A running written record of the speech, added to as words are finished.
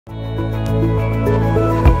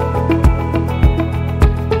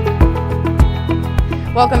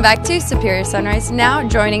Welcome back to Superior Sunrise. Now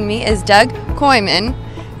joining me is Doug Kooima.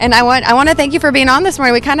 And I want to thank you for being on this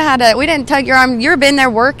morning. We kind of we didn't tug your arm. You've been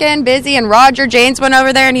there working, busy, and Roger James went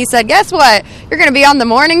over there and he said, guess what? You're going to be on the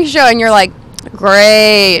morning show. And you're like,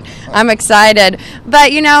 great. I'm excited.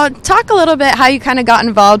 But, you know, talk a little bit how you kind of got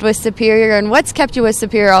involved with Superior and what's kept you with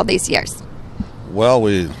Superior all these years. Well,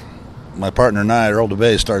 my partner and I, Earl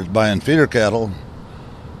DeBay, started buying feeder cattle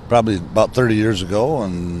probably about 30 years ago,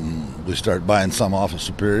 and we started buying some off of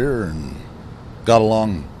Superior and got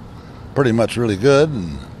along pretty much really good,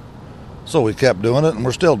 and so we kept doing it, and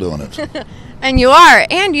we're still doing it. And you are,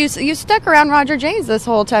 and you stuck around Roger James this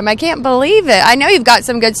whole time. I can't believe it. I know you've got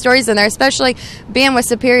some good stories in there, especially being with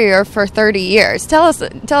Superior for 30 years. Tell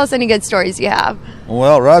us any good stories you have.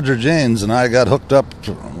 Well, Roger James and I got hooked up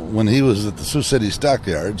when he was at the Sioux City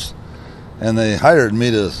Stockyards, and they hired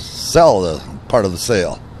me to sell the part of the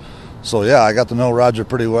sale. So yeah, I got to know Roger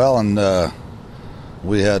pretty well, and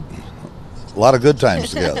we had a lot of good times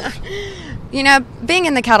together. You know, being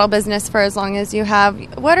in the cattle business for as long as you have,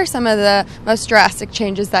 what are some of the most drastic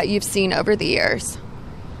changes that you've seen over the years?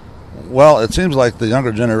 Well, it seems like the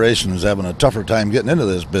younger generation is having a tougher time getting into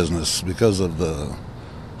this business because of the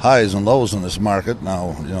highs and lows in this market.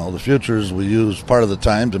 Now, you know, the futures we use part of the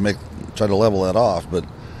time to try to level that off,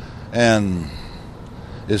 and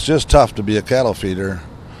it's just tough to be a cattle feeder.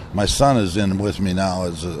 My son is in with me now,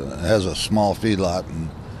 has a small feedlot, and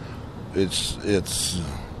it's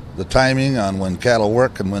the timing on when cattle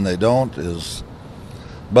work and when they don't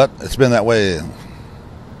but it's been that way,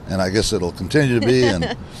 and I guess it'll continue to be.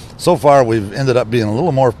 And so far, we've ended up being a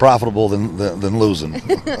little more profitable than losing,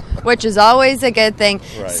 which is always a good thing.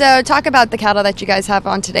 Right. So, talk about the cattle that you guys have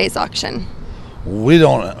on today's auction. We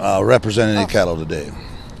don't represent any cattle today.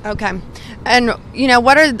 Okay, and you know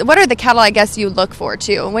what are the cattle I guess you look for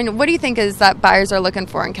too? What do you think is that buyers are looking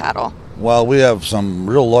for in cattle? Well, we have some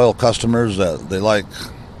real loyal customers that they like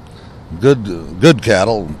good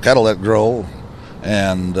cattle that grow,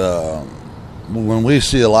 and when we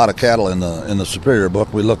see a lot of cattle in the Superior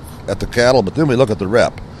book, we look at the cattle, but then we look at the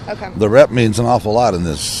rep. Okay. The rep means an awful lot in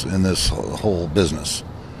this whole business,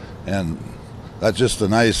 and that's just a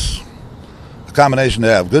nice combination to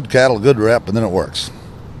have: good cattle, good rep, and then it works.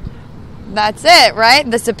 That's it, right?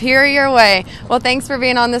 The Superior way. Well, thanks for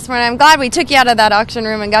being on this morning. I'm glad we took you out of that auction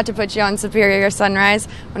room and got to put you on Superior Sunrise.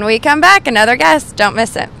 When we come back, another guest. Don't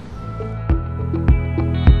miss it.